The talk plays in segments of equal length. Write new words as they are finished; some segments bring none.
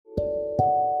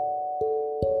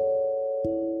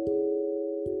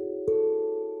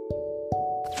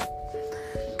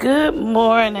Good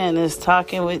morning. It's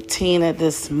Talking with Tina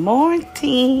this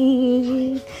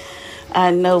morning. I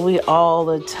know we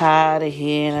all are tired of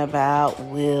hearing about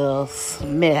Will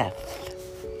Smith.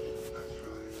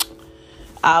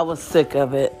 I was sick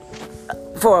of it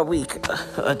for a week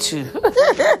or two.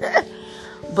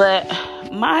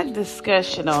 But my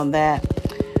discussion on that,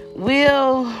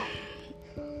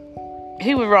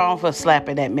 he was wrong for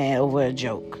slapping that man over a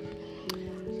joke.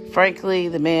 Frankly,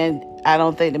 I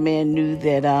don't think the man knew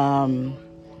that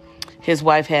his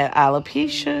wife had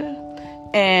alopecia,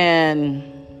 and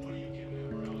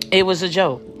it was a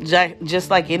joke. Just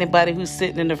like anybody who's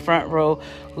sitting in the front row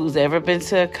who's ever been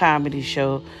to a comedy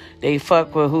show, they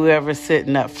fuck with whoever's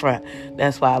sitting up front.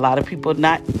 That's why a lot of people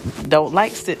don't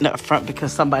like sitting up front,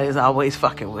 because somebody's always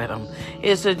fucking with them.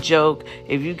 It's a joke.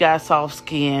 If you got soft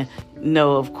skin,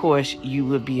 no, of course you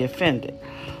would be offended.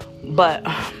 But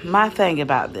my thing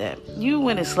about that, you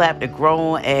went and slapped a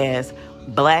grown-ass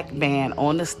black man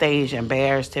on the stage,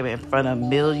 embarrassed him in front of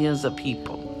millions of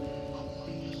people.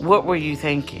 What were you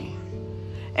thinking?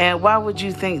 And why would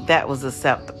you think that was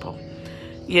acceptable?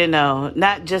 You know,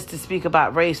 not just to speak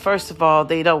about race. First of all,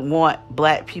 they don't want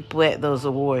black people at those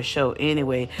award shows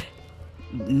anyway.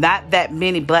 Not that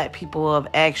many black people have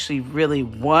actually really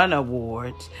won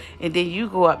awards. And then you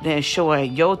go up there and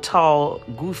showing your tall,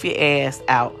 goofy ass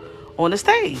out on the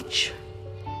stage.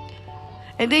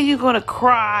 And then you're going to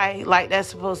cry like that's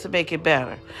supposed to make it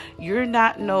better. You're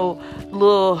not no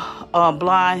little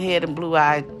blonde-haired and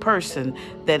blue-eyed person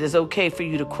that is okay for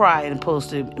you to cry and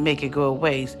supposed to make it go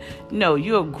away. No,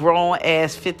 you're a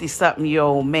grown-ass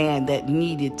 50-something-year-old man that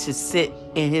needed to sit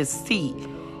in his seat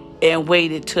and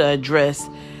waited to address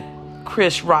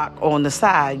Chris Rock on the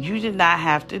side. You did not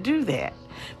have to do that.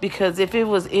 Because if it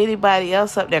was anybody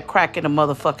else up there cracking a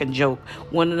motherfucking joke,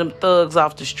 one of them thugs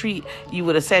off the street, you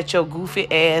would have sat your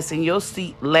goofy ass in your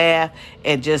seat, laughed,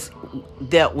 and just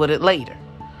dealt with it later.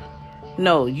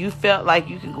 No, you felt like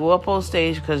you could go up on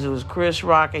stage because it was Chris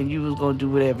Rock and you was going to do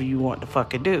whatever you want to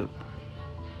fucking do.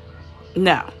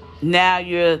 No. Now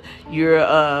you're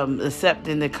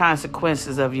accepting the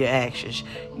consequences of your actions.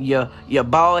 Your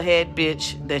bald head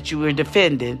bitch that you were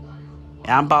defending.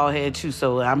 I'm bald head too,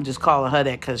 so I'm just calling her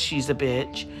that because she's a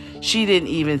bitch. She didn't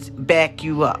even back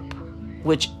you up,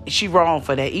 which she wrong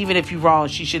for that. Even if you wrong,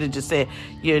 she should have just said,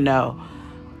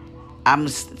 I'm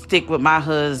stick with my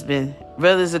husband.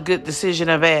 Whether it's a good decision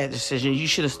or a bad decision, you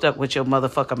should have stuck with your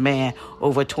motherfucking man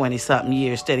over 20-something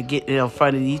years instead of getting in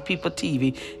front of these people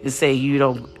TV and say you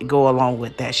don't go along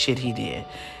with that shit he did.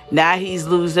 Now he's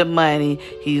losing money.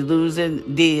 He's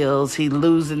losing deals. He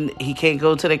can't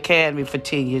go to the academy for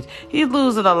 10 years. He's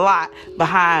losing a lot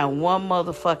behind one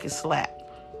motherfucking slap.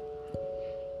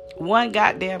 One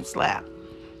goddamn slap.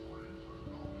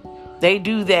 They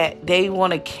do that. They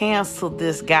want to cancel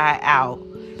this guy out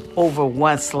over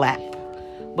one slap.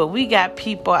 But we got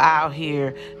people out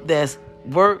here that's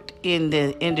worked in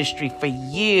the industry for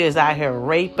years out here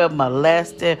raping,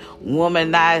 molesting,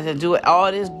 womanizing, doing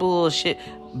all this bullshit,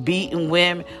 beating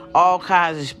women, all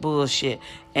kinds of bullshit.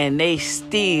 And they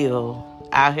still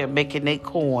out here making their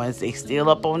coins. They still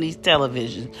up on these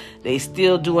televisions. They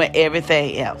still doing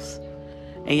everything else.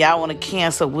 And y'all want to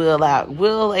cancel Will out.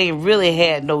 Will ain't really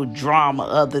had no drama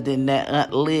other than that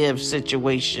Aunt Liv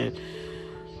situation.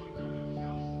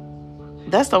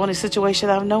 That's the only situation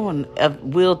I've known of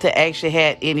Will to actually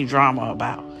had any drama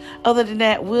about. Other than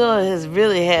that, Will has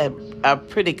really had a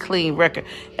pretty clean record.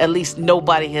 At least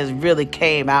nobody has really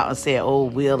came out and said, oh,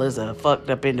 Will is a fucked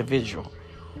up individual.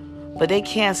 But they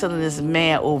canceling this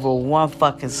man over one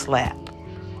fucking slap.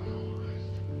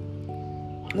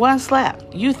 One slap.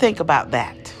 You think about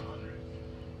that.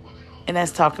 And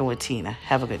that's Talking with Tina.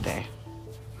 Have a good day.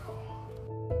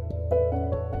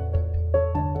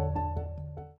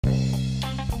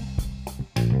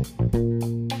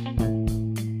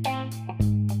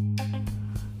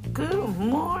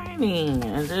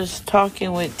 I'm just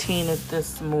Talking with Tina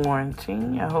this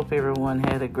morning. I hope everyone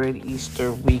had a great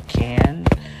Easter weekend.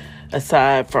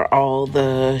 Aside for all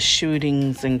the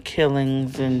shootings and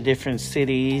killings in different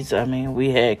cities, I mean, we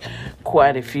had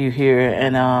quite a few here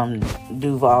in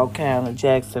Duval County,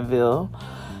 Jacksonville,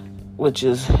 which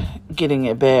is getting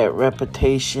a bad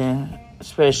reputation,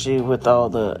 especially with all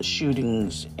the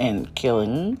shootings and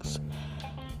killings.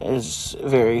 It's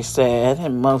very sad,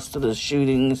 and most of the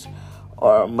shootings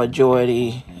are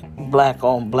majority black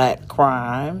on black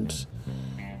crimes.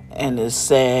 And it's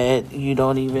sad. You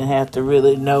don't even have to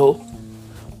really know,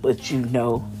 but you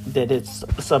know that it's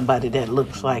somebody that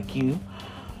looks like you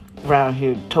around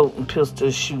here toting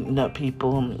pistols, shooting up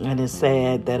people. And it's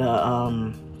sad that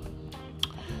a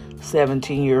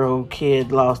 17-year-old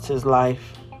kid lost his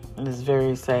life It's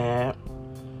very sad.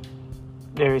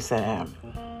 Very sad.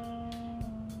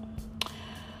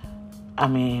 I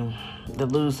mean, to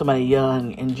lose somebody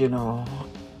young in general.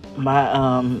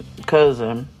 My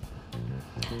cousin,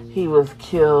 he was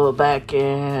killed back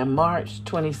in March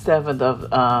 27th of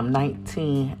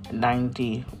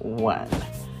 1991.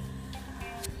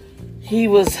 He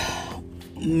was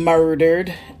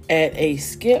murdered at a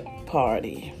skip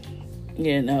party.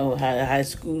 You know how high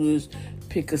schoolers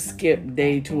pick a skip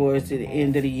day towards the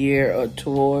end of the year or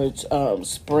towards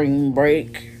spring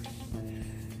break.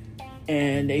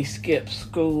 And they skipped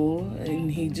school,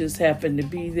 and he just happened to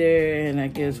be there, and I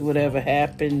guess whatever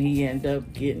happened, he ended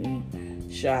up getting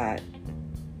shot,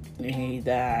 and he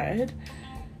died.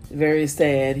 Very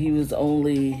sad. He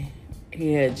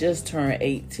had just turned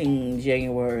 18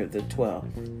 January the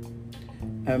 12th,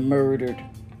 and murdered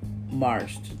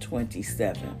March the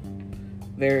 27th.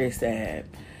 Very sad.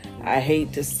 I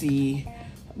hate to see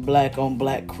black on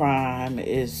black crime.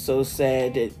 It's so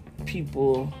sad that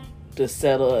people, to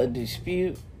settle a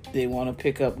dispute, they want to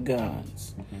pick up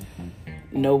guns.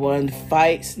 No one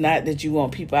fights. Not that you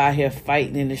want people out here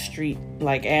fighting in the street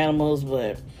like animals,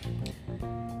 but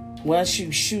once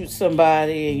you shoot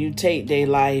somebody and you take their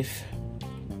life,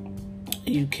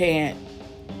 you can't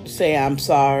say I'm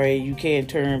sorry. You can't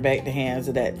turn back the hands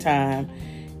of that time.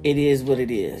 It is what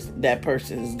it is. That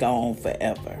person is gone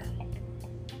forever.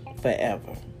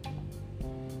 Forever.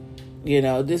 You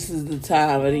know, this is the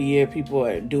time of the year people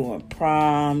are doing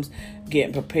proms,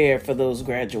 getting prepared for those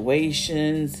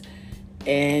graduations,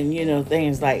 and, you know,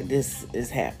 things like this is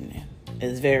happening.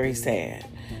 It's very sad.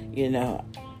 You know,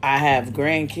 I have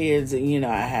grandkids, and, you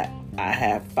know, I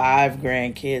have 5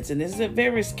 grandkids, and it's a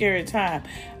very scary time.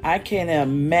 I can't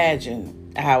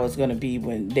imagine how it's going to be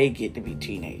when they get to be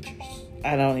teenagers.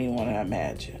 I don't even want to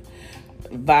imagine.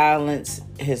 Violence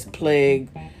has plagued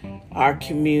our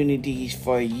communities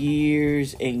for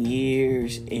years and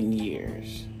years and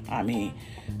years. I mean,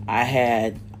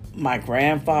 my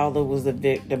grandfather was a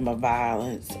victim of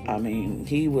violence. I mean,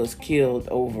 he was killed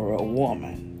over a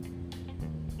woman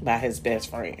by his best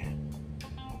friend.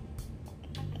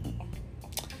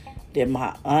 Then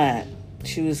my aunt,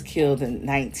 she was killed in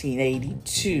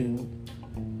 1982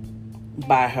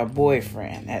 by her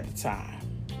boyfriend at the time.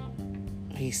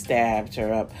 He stabbed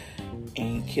her up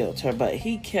and he killed her. But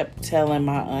he kept telling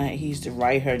my aunt, he used to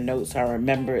write her notes. I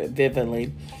remember it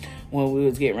vividly when we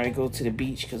was getting ready to go to the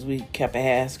beach, because we kept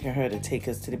asking her to take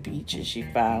us to the beach, and she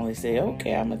finally said,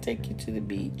 okay, I'm going to take you to the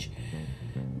beach.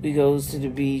 We goes to the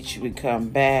beach, we come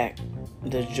back.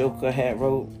 The Joker had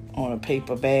wrote on a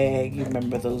paper bag, you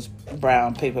remember those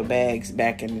brown paper bags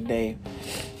back in the day,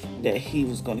 that he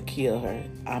was going to kill her.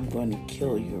 I'm going to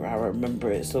kill you. I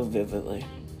remember it so vividly.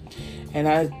 And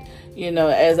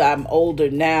as I'm older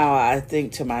now, I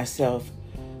think to myself,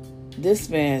 this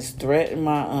man's threatened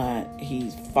my aunt.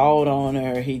 He fought on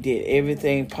her. He did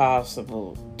everything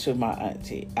possible to my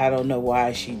auntie. I don't know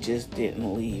why she just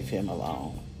didn't leave him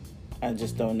alone. I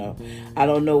just don't know. I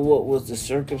don't know what was the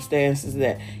circumstances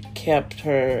that kept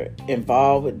her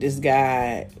involved with this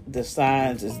guy. The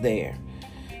signs is there.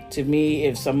 To me,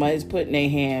 if somebody's putting their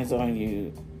hands on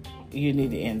you, you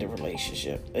need to end the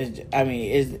relationship.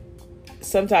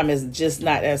 Sometimes it's just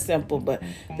not that simple, but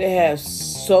they have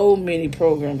so many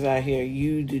programs out here.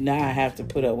 You do not have to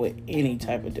put up with any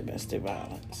type of domestic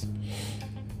violence.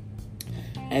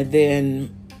 And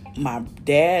then my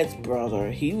dad's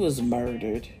brother, he was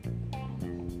murdered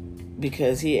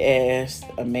because he asked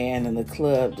a man in the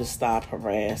club to stop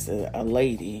harassing a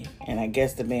lady. And I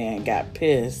guess the man got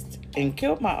pissed and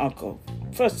killed my uncle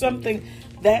for something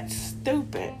that's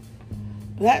stupid.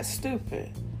 That's stupid.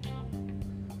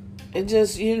 It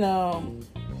just,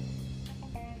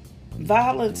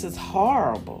 violence is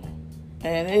horrible.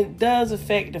 And it does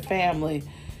affect the family,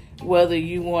 whether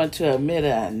you want to admit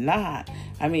it or not.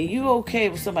 I mean, you okay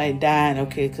with somebody dying,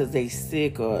 okay, because they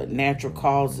sick or natural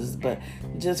causes, but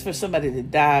just for somebody to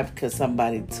die because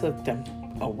somebody took them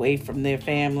away from their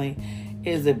family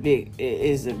is a big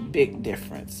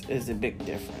difference. It's a big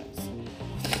difference.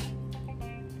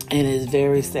 And it's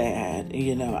very sad.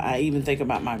 I even think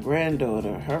about my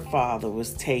granddaughter. Her father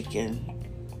was taken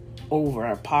over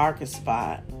a parking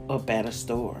spot up at a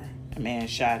store. A man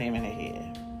shot him in the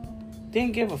head.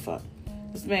 Didn't give a fuck.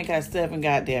 This man got 7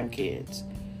 goddamn kids.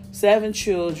 7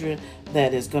 children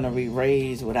that is going to be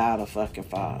raised without a fucking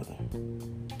father.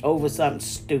 Over something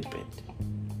stupid.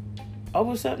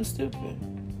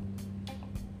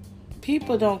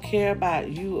 People don't care about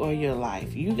you or your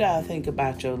life. You got to think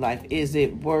about your life. Is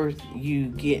it worth you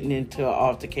getting into an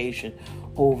altercation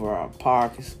over a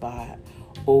parking spot,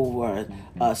 over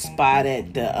a spot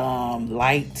at the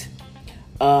light,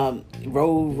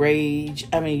 road rage.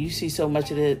 I mean, you see so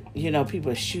much of it.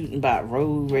 People are shooting about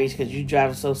road rage because you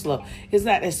driving so slow. It's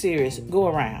not that serious. Go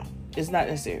around. It's not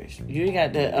that serious. You ain't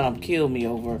got to kill me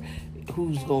over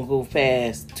who's going to go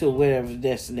fast to whatever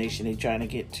destination they're trying to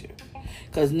get to.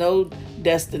 Because no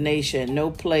destination,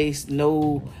 no place,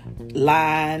 no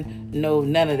line,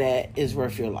 none of that is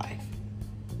worth your life.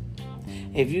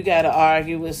 If you got to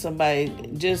argue with somebody,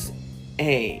 just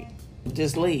leave.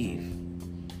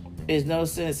 There's no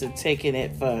sense in taking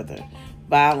it further.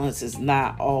 Violence is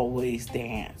not always the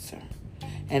answer.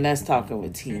 And that's Talking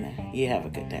with Tina. You have a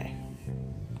good day.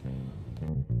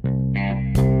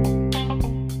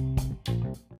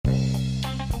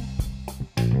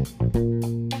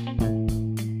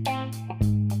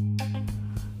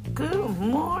 Good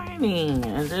morning.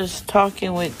 I'm just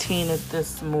talking with Tina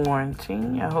this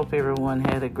morning. I hope everyone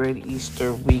had a great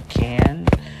Easter weekend.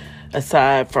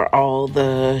 Aside for all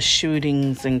the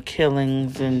shootings and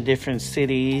killings in different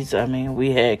cities, I mean,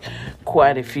 we had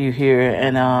quite a few here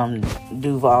in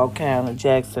Duval County,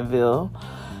 Jacksonville,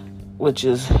 which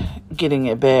is getting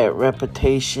a bad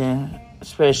reputation,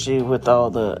 especially with all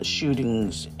the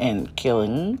shootings and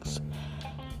killings.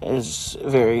 It's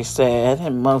very sad,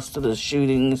 and most of the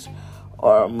shootings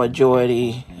are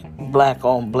majority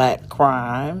black-on-black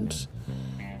crimes.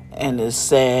 And it's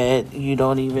sad. You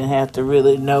don't even have to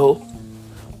really know,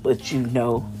 but you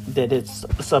know that it's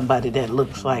somebody that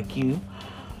looks like you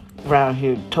around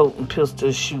here toting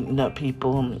pistols, shooting up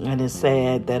people. And it's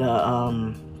sad that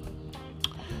a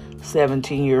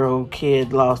 17-year-old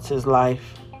kid lost his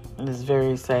life. And it's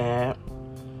very sad.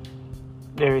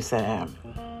 Very sad.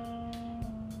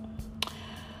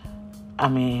 I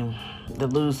mean, to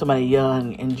lose somebody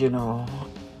young in general.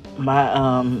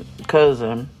 My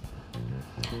cousin,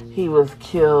 he was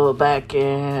killed back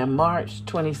in March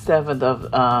 27th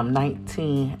of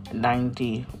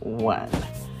 1991.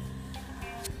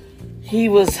 He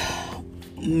was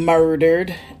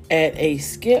murdered at a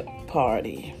skip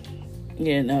party.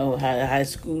 You know how the high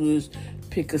schoolers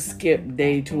pick a skip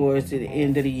day towards the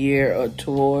end of the year or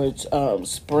towards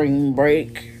spring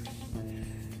break.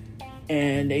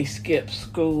 And they skipped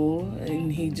school,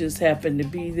 and he just happened to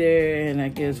be there, and I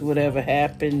guess whatever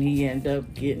happened, he ended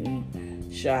up getting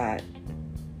shot,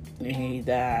 and he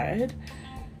died.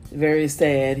 Very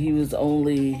sad. He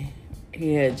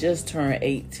had just turned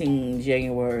 18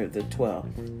 January the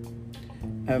 12th,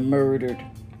 and murdered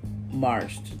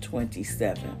March the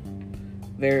 27th.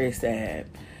 Very sad.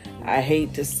 I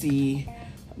hate to see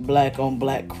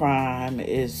black-on-black crime.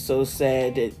 It's so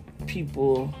sad that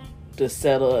people, to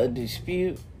settle a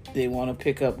dispute, they want to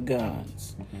pick up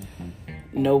guns.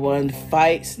 No one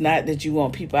fights. Not that you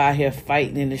want people out here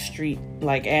fighting in the street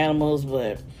like animals,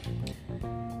 but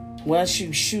once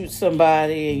you shoot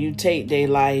somebody and you take their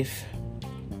life,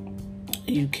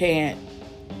 you can't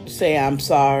say I'm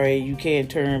sorry. You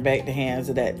can't turn back the hands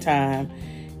of that time.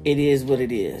 It is what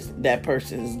it is. That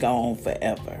person is gone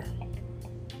forever.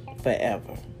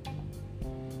 Forever.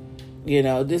 You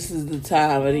know, this is the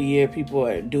time of the year people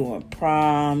are doing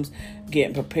proms,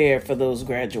 getting prepared for those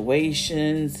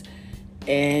graduations,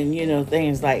 and,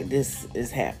 things like this is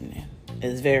happening.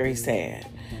 It's very sad.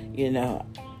 I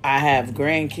have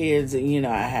grandkids, and,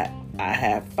 I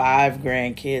have 5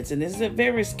 grandkids, and this is a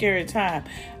very scary time.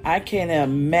 I can't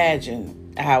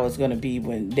imagine how it's going to be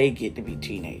when they get to be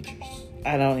teenagers.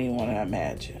 I don't even want to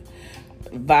imagine.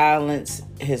 Violence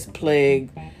has plagued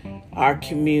our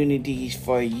communities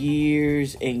for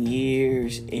years and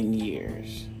years and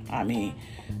years. I mean,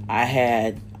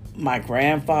 my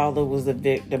grandfather was a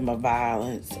victim of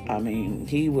violence. I mean,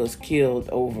 he was killed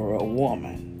over a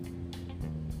woman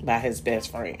by his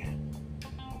best friend.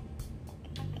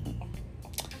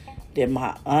 Then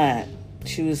my aunt,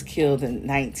 she was killed in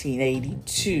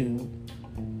 1982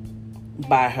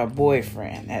 by her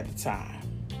boyfriend at the time.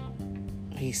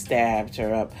 He stabbed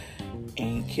her up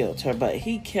and killed her. But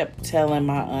he kept telling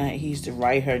my aunt, he used to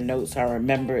write her notes. I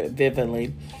remember it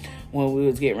vividly when we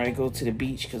was getting ready to go to the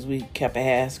beach, because we kept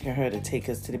asking her to take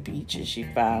us to the beach, and she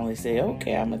finally said,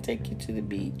 okay, I'm going to take you to the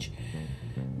beach.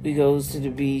 We goes to the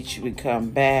beach, we come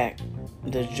back,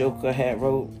 the Joker had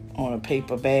wrote on a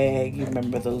paper bag, you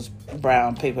remember those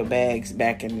brown paper bags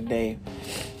back in the day,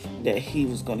 that he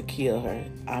was going to kill her.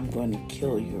 I'm going to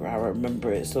kill you. I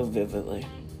remember it so vividly.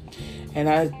 And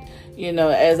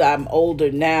as I'm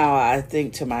older now, I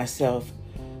think to myself,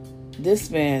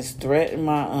 this man's threatened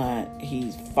my aunt.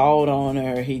 He fought on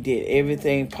her. He did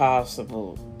everything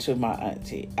possible to my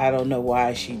auntie. I don't know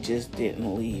why she just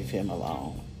didn't leave him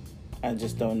alone. I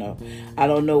just don't know. I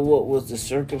don't know what was the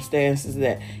circumstances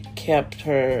that kept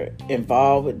her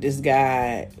involved with this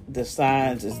guy. The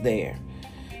signs is there.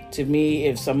 To me,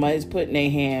 if somebody's putting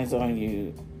their hands on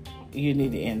you, you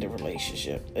need to end the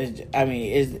relationship.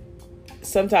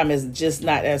 Sometimes it's just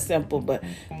not that simple, but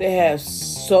they have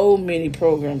so many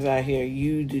programs out here.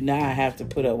 You do not have to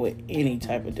put up with any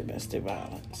type of domestic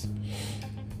violence.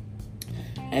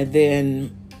 And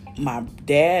then my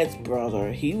dad's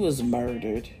brother, he was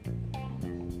murdered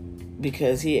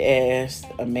because he asked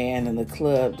a man in the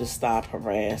club to stop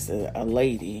harassing a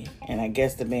lady. And I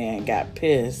guess the man got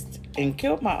pissed and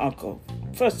killed my uncle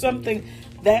for something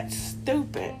that's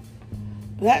stupid.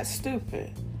 That's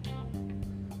stupid.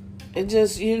 It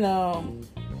just,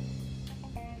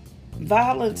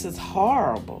 violence is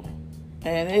horrible.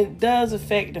 And it does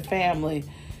affect the family,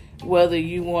 whether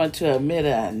you want to admit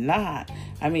it or not.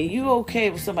 I mean, you okay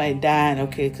with somebody dying,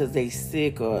 because they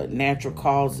sick or natural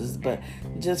causes, but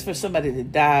just for somebody to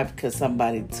die because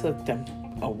somebody took them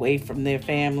away from their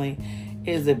family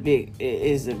is a big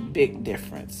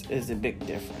difference. It's a big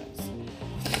difference.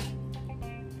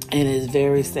 And it's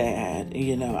very sad.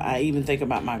 I even think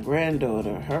about my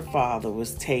granddaughter. Her father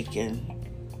was taken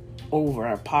over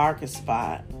a parking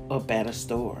spot up at a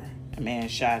store. A man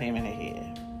shot him in the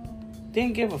head.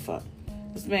 Didn't give a fuck.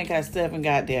 This man got 7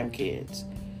 goddamn kids.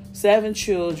 7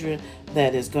 children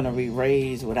that is going to be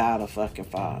raised without a fucking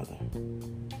father.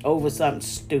 Over something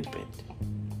stupid.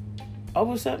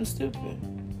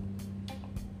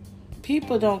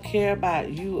 People don't care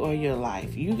about you or your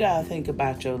life. You got to think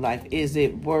about your life. Is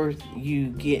it worth you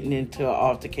getting into an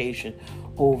altercation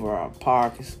over a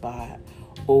parking spot,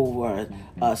 over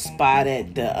a spot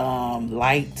at the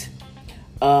light,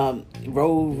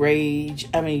 road rage?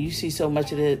 I mean, you see so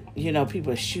much of it.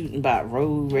 People are shooting about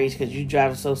road rage because you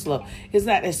driving so slow. It's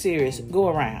not that serious. Go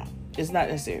around. It's not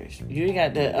that serious. You ain't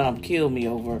got to kill me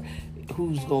over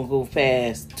who's going to go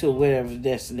fast to whatever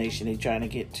destination they're trying to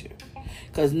get to.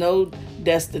 Because no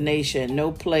destination,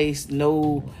 no place,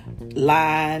 no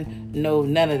line,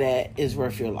 none of that is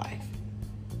worth your life.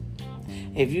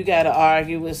 If you got to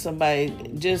argue with somebody,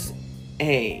 just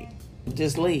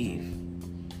leave.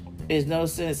 There's no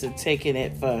sense in taking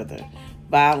it further.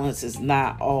 Violence is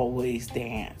not always the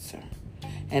answer.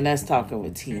 And that's Talking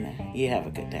with Tina. You have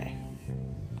a good day.